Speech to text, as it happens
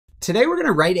Today we're going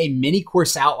to write a mini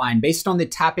course outline based on the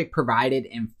topic provided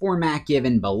and format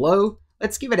given below.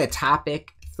 Let's give it a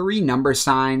topic, 3 number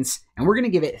signs, and we're going to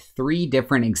give it 3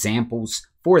 different examples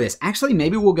for this. Actually,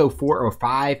 maybe we'll go 4 or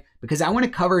 5 because I want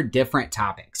to cover different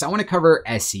topics. I want to cover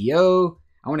SEO.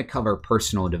 I want to cover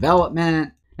personal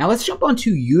development. Now let's jump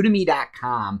onto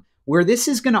Udemy.com, where this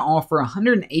is going to offer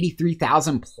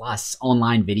 183,000 plus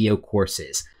online video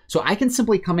courses. So I can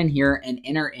simply come in here and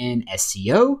enter in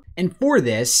SEO. And for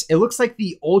this, it looks like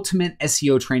the ultimate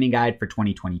SEO training guide for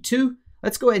 2022.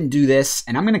 Let's go ahead and do this.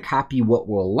 And I'm going to copy what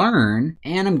we'll learn.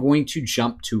 And I'm going to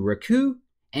jump to Riku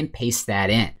and paste that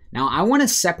in. Now I want to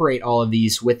separate all of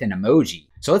these with an emoji.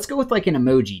 So let's go with like an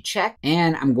emoji check.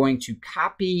 And I'm going to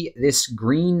copy this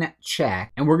green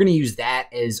check. And we're going to use that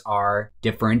as our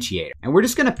differentiator. And we're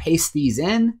just going to paste these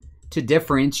in to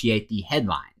differentiate the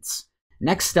headlines.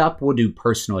 Next up, we'll do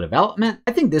personal development.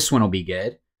 I think this one will be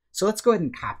good. So let's go ahead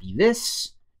and copy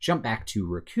this, jump back to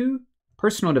Riku,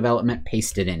 personal development,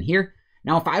 paste it in here.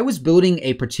 Now, if I was building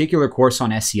a particular course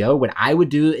on SEO, what I would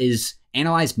do is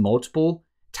analyze multiple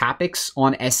topics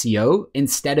on SEO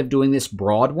instead of doing this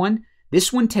broad one.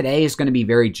 This one today is going to be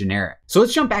very generic. So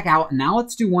let's jump back out. Now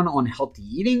let's do one on healthy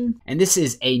eating. And this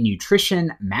is a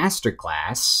nutrition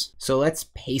masterclass. So let's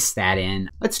paste that in.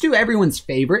 Let's do everyone's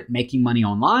favorite, making money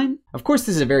online. Of course,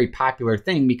 this is a very popular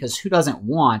thing because who doesn't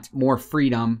want more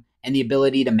freedom and the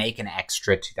ability to make an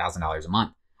extra $2,000 a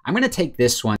month? I'm going to take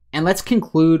this one and let's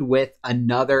conclude with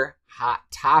another hot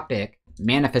topic,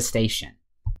 manifestation.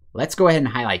 Let's go ahead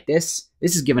and highlight this.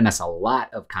 This has given us a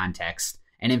lot of context.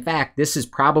 And in fact, this is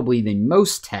probably the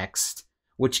most text,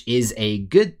 which is a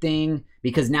good thing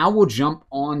because now we'll jump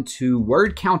on to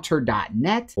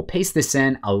wordcounter.net. We'll paste this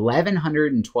in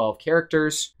 1,112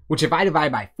 characters, which if I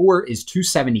divide by 4 is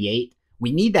 278.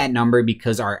 We need that number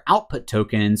because our output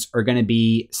tokens are going to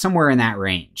be somewhere in that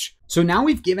range. So now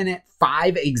we've given it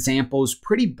 5 examples,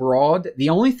 pretty broad. The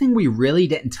only thing we really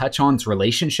didn't touch on is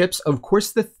relationships. Of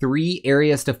course, the 3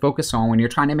 areas to focus on when you're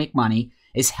trying to make money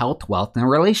is health, wealth, and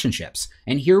relationships.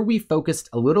 And here we focused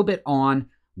a little bit on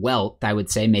wealth, I would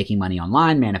say, making money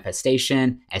online,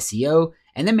 manifestation, SEO,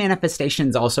 and then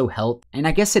manifestations also health, and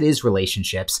I guess it is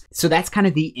relationships. So that's kind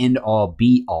of the end all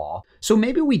be all. So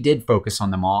maybe we did focus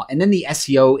on them all, and then the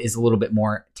SEO is a little bit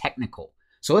more technical.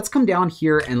 So let's come down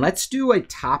here and let's do a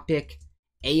topic,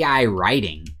 AI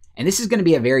writing. And this is going to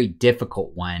be a very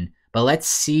difficult one, but let's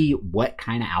see what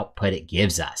kind of output it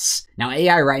gives us. Now,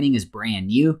 AI writing is brand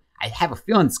new. I have a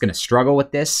feeling it's going to struggle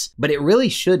with this, but it really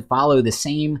should follow the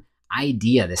same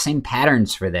idea, the same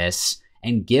patterns for this,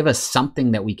 and give us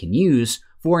something that we can use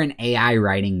for an AI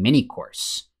writing mini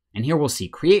course. And here we'll see,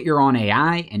 create your own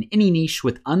AI in any niche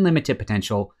with unlimited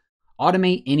potential.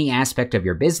 Automate any aspect of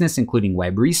your business, including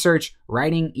web research,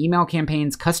 writing, email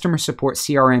campaigns, customer support,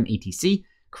 CRM, etc.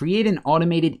 Create an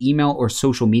automated email or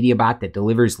social media bot that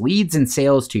delivers leads and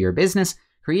sales to your business.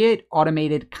 Create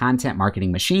automated content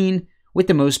marketing machine with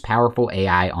the most powerful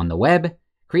AI on the web.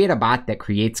 Create a bot that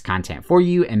creates content for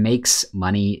you and makes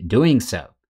money doing so.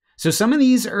 So some of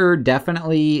these are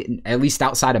definitely, at least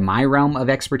outside of my realm of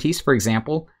expertise. For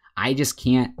example, I just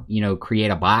can't,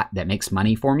 create a bot that makes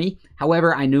money for me.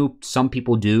 However, I knew some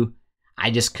people do.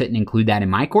 I just couldn't include that in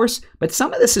my course, but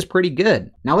some of this is pretty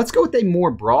good. Now let's go with a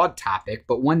more broad topic,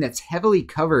 but one that's heavily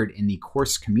covered in the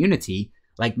course community,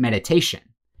 like meditation.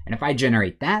 And if I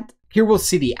generate that, here we'll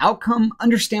see the outcome,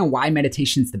 understand why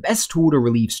meditation is the best tool to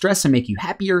relieve stress and make you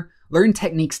happier, learn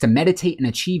techniques to meditate and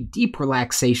achieve deep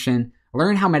relaxation,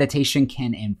 learn how meditation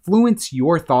can influence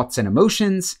your thoughts and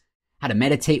emotions, how to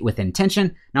meditate with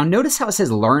intention. Now notice how it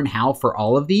says learn how for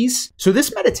all of these. So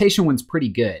this meditation one's pretty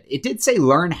good. It did say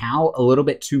learn how a little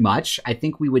bit too much. I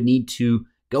think we would need to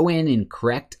go in and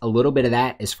correct a little bit of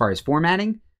that as far as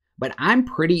formatting, but I'm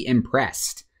pretty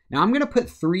impressed. Now I'm going to put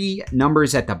 3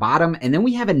 numbers at the bottom, and then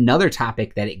we have another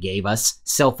topic that it gave us,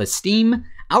 self-esteem.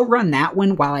 I'll run that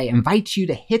one while I invite you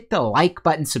to hit the like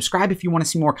button, subscribe if you want to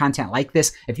see more content like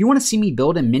this. If you want to see me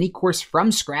build a mini course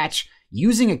from scratch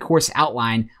using a course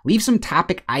outline, leave some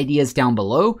topic ideas down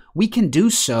below. We can do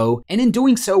so, and in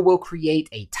doing so, we'll create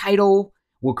a title,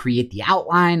 we'll create the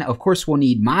outline. Of course, we'll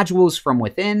need modules from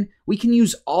within. We can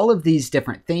use all of these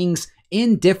different things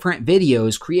in different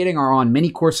videos, creating our own mini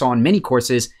course on mini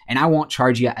courses, and I won't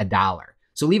charge you $1.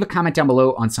 So leave a comment down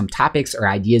below on some topics or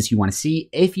ideas you want to see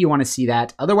if you want to see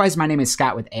that. Otherwise, my name is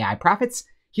Scott with aiPROFITz.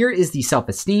 Here is the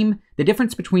self-esteem, the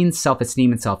difference between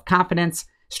self-esteem and self-confidence,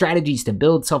 strategies to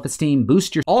build self-esteem,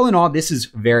 boost your... All in all, this is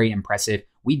very impressive.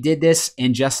 We did this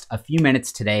in just a few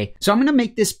minutes today. So I'm going to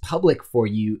make this public for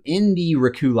you in the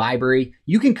Riku library.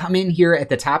 You can come in here at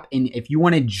the top, and if you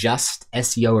want to just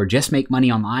SEO or just make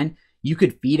money online, you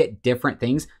could feed it different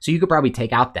things. So you could probably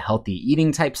take out the healthy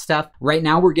eating type stuff. Right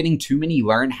now, we're getting too many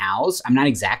learn hows. I'm not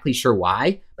exactly sure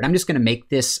why, but I'm just going to make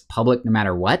this public no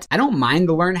matter what. I don't mind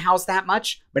the learn hows that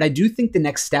much, but I do think the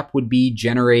next step would be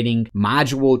generating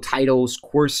module titles,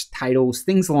 course titles,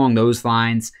 things along those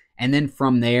lines. And then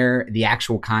from there, the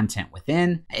actual content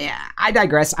within. Yeah, I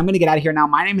digress. I'm going to get out of here now.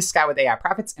 My name is Scott with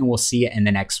aiPROFITz, and we'll see you in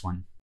the next one.